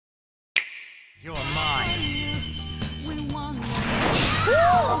You're mine.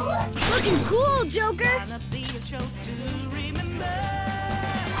 Cool! Looking cool, Joker!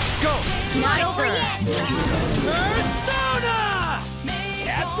 Go! Not over yet! Persona!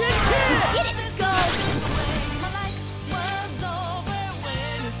 Captain Kidd! Get it, Skull!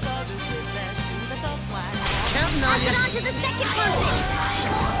 Counting on Pass it you. on to the second person!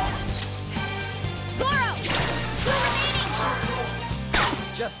 Goro! Two remaining!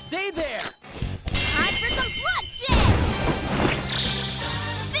 Just stay there. Time for some bloodshed!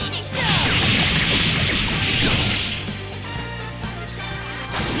 Finish him!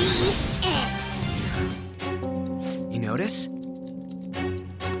 The end. You notice?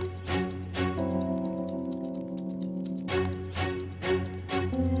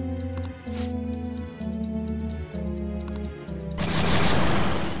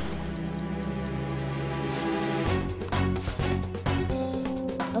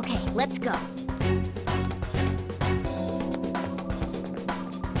 Okay, let's go.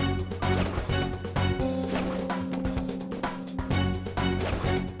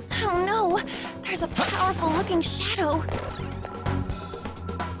 Oh no! There's a powerful-looking shadow.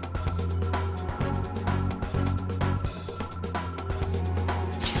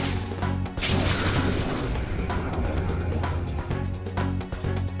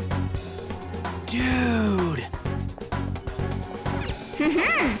 Dude!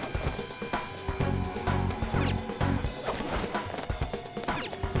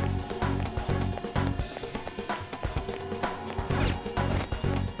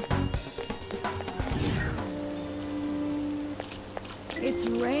 It's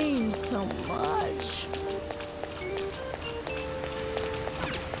rained so much.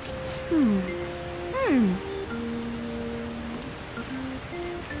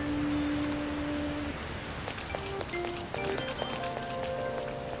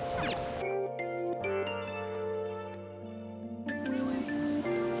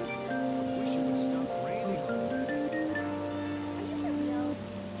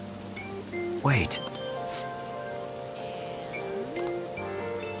 Wait.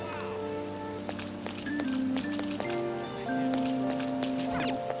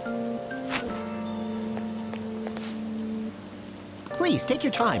 Please, take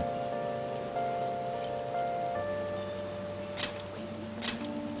your time.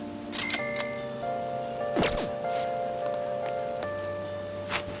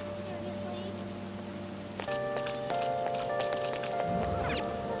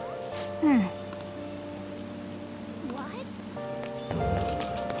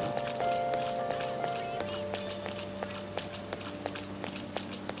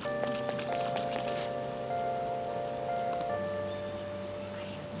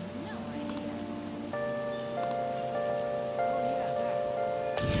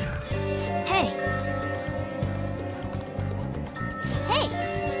 Hey! Hey!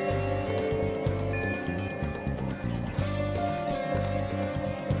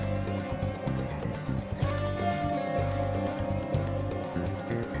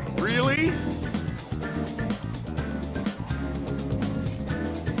 Really?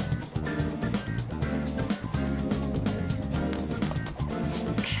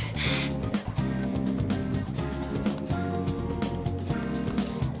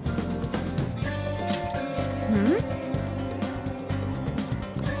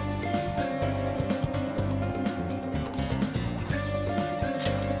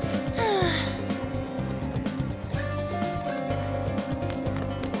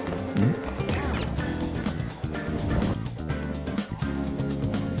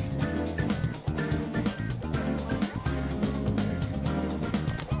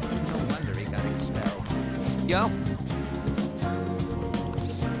 No wonder he got expelled. Yo.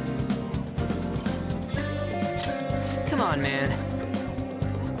 Come on, man.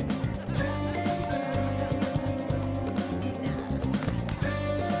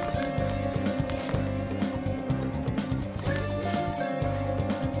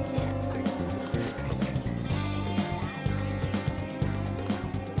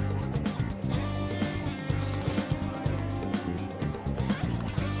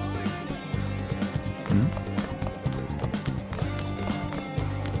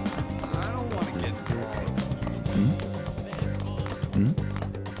 I don't want to get involved.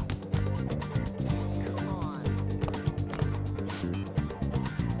 Come on.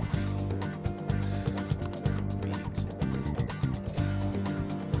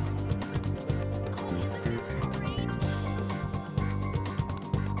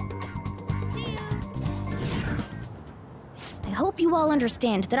 I hope you all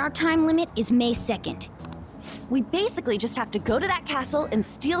understand that our time limit is May 2nd. We basically just have to go to that castle and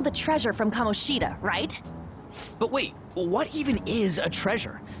steal the treasure from Kamoshida, right? But wait, what even is a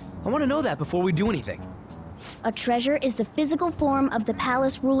treasure? I want to know that before we do anything. A treasure is the physical form of the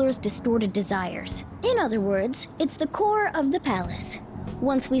palace ruler's distorted desires. In other words, it's the core of the palace.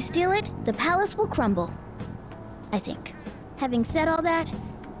 Once we steal it, the palace will crumble. I think. Having said all that,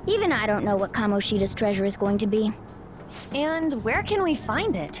 even I don't know what Kamoshida's treasure is going to be. And where can we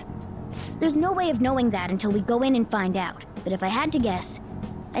find it? There's no way of knowing that until we go in and find out. But if I had to guess,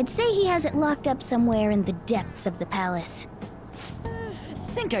 I'd say he has it locked up somewhere in the depths of the palace.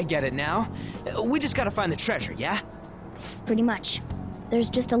 I think I get it now. We just gotta find the treasure, yeah? Pretty much. There's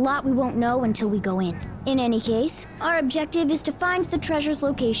just a lot we won't know until we go in. In any case, our objective is to find the treasure's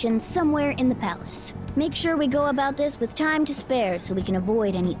location somewhere in the palace. Make sure we go about this with time to spare so we can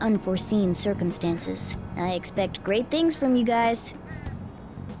avoid any unforeseen circumstances. I expect great things from you guys.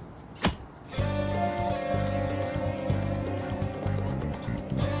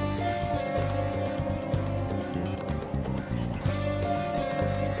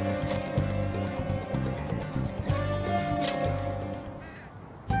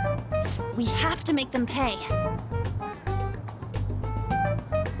 We have to make them pay.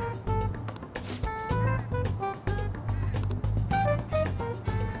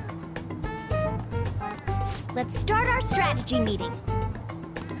 Let's start our strategy meeting.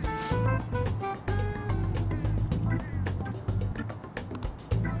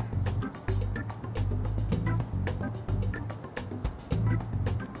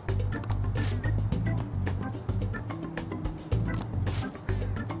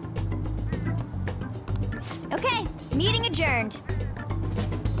 Okay, meeting adjourned.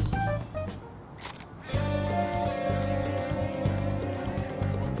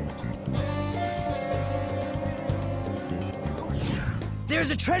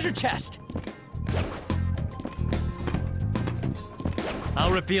 There's a treasure chest!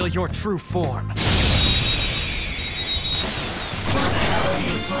 I'll reveal your true form. All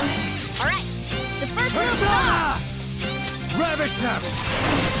right, the first room's off. Ravage them!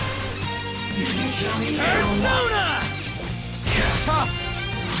 Persona! Tough!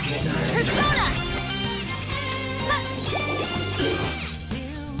 Persona!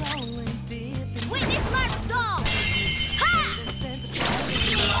 Witness my stall! Ha!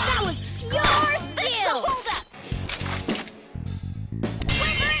 That was pure skill! Hold up!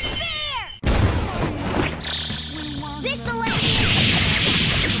 Quiver and fear! Dixilation!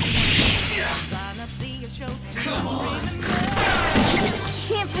 Come on!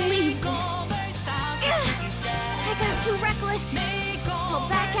 Can't believe this. I got too reckless. I'll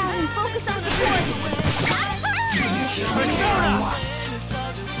back out and focus on support. Persona!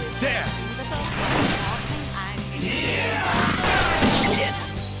 There! Shit!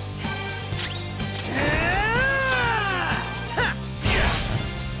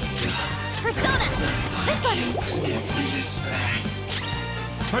 Persona! This one!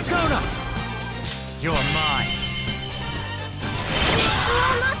 Persona! You're mine. We're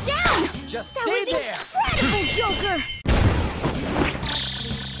all knocked down! Just That stay was there! incredible, Joker!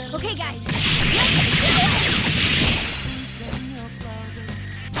 Okay, guys, let's do it!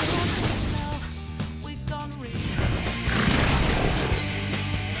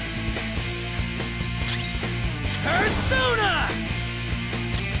 Persona!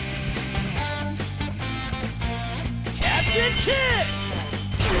 Captain Kid!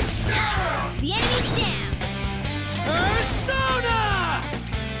 The enemy's down! Persona!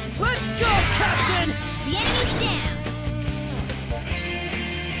 Let's go, Captain! The enemy's down!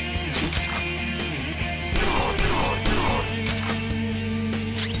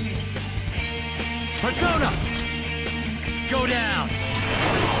 Persona! Go down!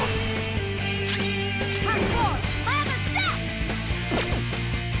 Turn forward! My other step!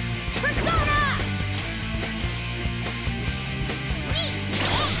 Persona!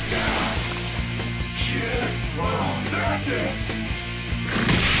 That's it!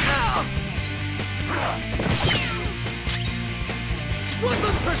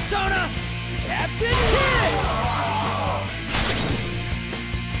 Brooklyn Persona! Captain Kid!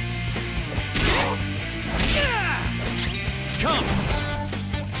 Come!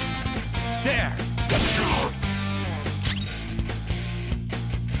 There!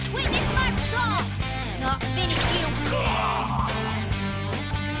 Witness my resolve! Not finish you!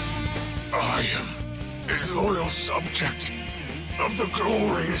 I am a loyal subject of the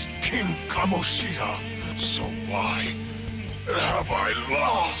glorious King Kamoshida. So why have I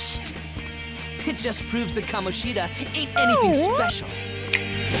lost? It just proves that Kamoshida ain't anything special.